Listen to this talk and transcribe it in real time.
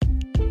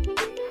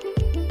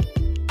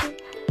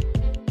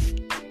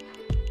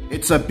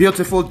It's a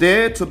beautiful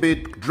day to be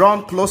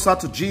drawn closer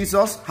to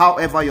Jesus,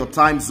 however your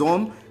time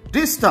zone.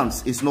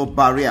 Distance is no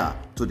barrier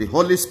to the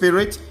Holy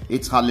Spirit.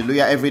 It's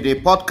Hallelujah Everyday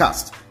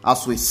Podcast.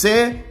 As we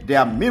say,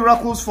 there are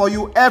miracles for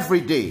you every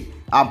day.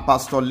 I'm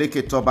Pastor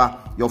Leke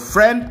Toba, your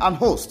friend and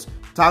host.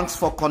 Thanks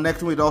for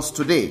connecting with us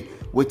today.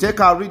 We take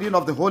our reading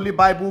of the Holy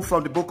Bible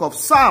from the book of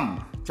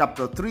Psalm,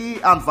 chapter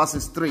 3 and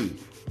verses 3.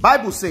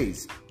 Bible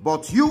says,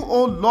 "But you,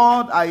 O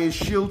Lord, are a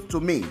shield to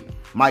me,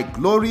 my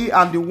glory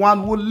and the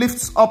one who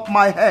lifts up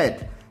my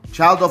head."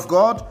 Child of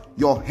God,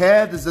 your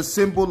head is the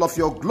symbol of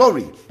your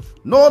glory.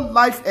 No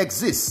life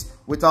exists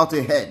without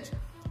a head.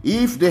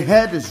 If the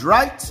head is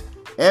right,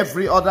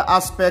 every other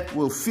aspect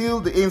will feel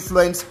the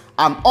influence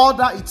and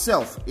order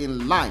itself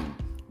in line.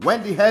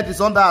 When the head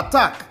is under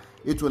attack,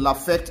 it will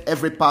affect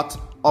every part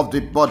of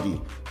the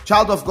body.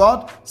 Child of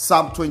God,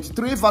 Psalm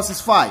 23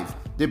 verses 5.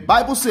 The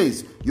Bible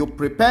says, "You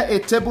prepare a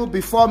table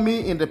before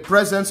me in the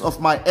presence of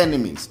my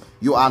enemies.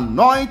 You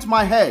anoint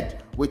my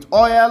head with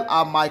oil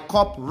and my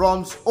cup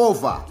runs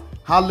over."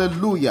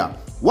 Hallelujah.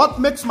 What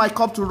makes my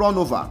cup to run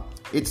over?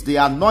 It's the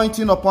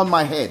anointing upon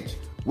my head,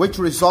 which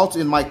results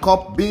in my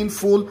cup being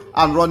full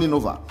and running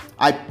over.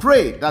 I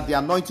pray that the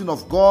anointing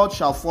of God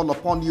shall fall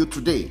upon you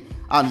today,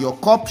 and your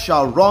cup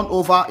shall run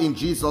over in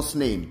Jesus'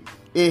 name.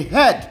 A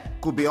head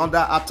could be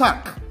under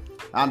attack,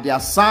 and there are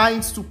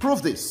signs to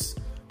prove this.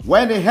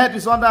 When a head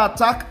is under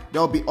attack, there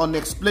will be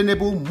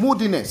unexplainable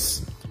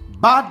moodiness,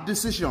 bad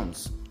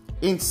decisions,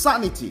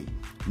 insanity,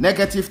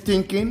 negative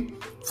thinking,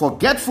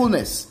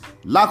 forgetfulness,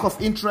 lack of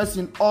interest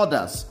in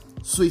others,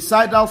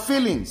 suicidal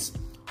feelings,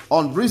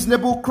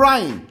 unreasonable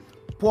crying,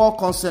 poor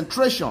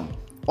concentration,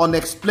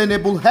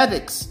 unexplainable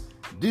headaches,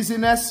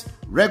 dizziness,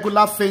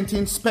 regular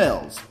fainting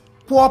spells,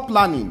 poor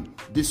planning,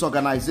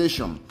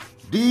 disorganization.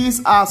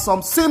 These are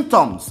some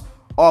symptoms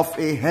of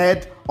a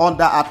head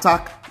under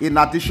attack, in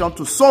addition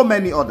to so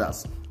many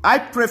others. I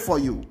pray for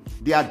you.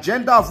 The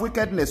agenda of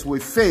wickedness will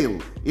fail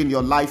in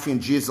your life in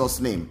Jesus'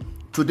 name.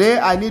 Today,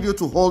 I need you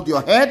to hold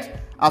your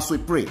head as we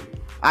pray.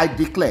 I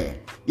declare,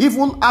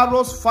 evil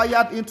arrows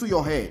fired into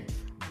your head,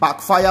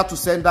 backfire to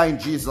sender in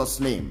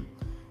Jesus' name.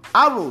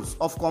 Arrows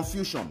of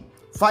confusion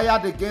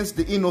fired against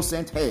the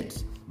innocent head,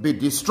 be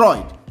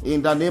destroyed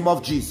in the name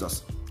of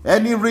Jesus.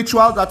 Any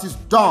ritual that is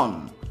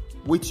done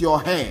with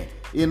your hair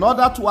in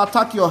order to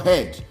attack your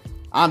head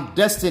and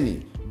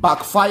destiny,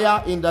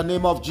 backfire in the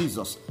name of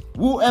Jesus.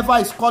 Whoever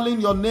is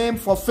calling your name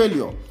for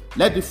failure,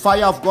 let the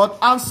fire of God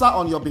answer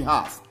on your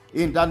behalf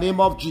in the name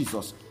of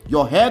Jesus.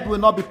 Your head will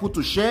not be put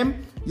to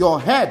shame.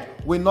 Your head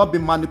will not be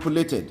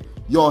manipulated.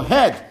 Your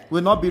head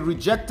will not be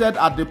rejected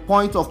at the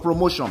point of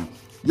promotion.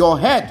 Your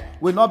head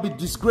will not be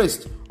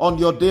disgraced on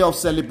your day of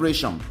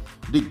celebration.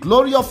 The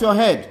glory of your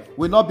head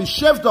will not be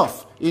shaved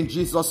off in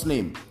Jesus'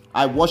 name.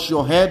 I wash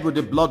your head with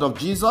the blood of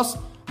Jesus.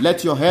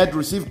 Let your head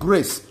receive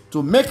grace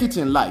to make it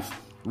in life.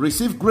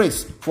 Receive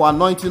grace for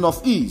anointing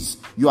of ease.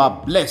 You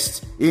are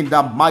blessed in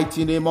the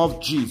mighty name of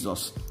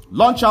Jesus.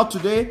 Launch out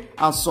today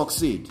and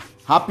succeed.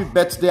 Happy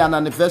birthday and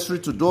anniversary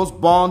to those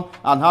born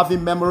and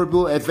having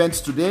memorable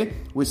events today.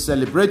 We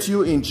celebrate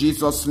you in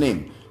Jesus'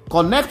 name.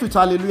 Connect with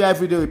Hallelujah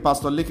Everyday with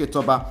Pastor Leke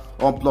Toba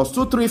on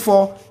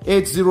 +234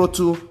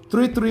 802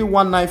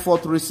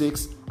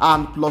 3319436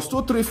 and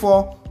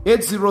 +234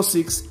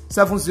 806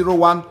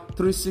 701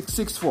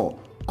 3664.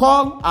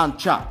 Call and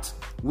chat.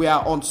 We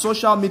are on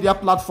social media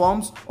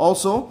platforms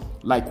also,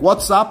 like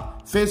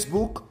WhatsApp,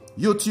 Facebook,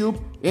 YouTube,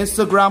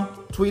 Instagram,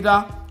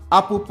 Twitter,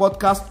 Apple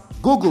Podcast,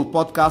 Google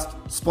Podcast,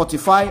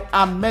 Spotify,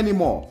 and many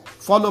more.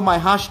 Follow my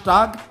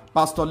hashtag,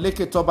 Pastor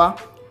Leke Toba.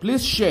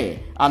 Please share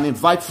and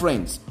invite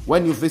friends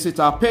when you visit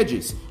our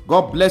pages.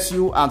 God bless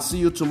you and see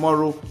you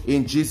tomorrow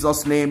in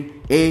Jesus'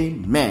 name.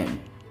 Amen.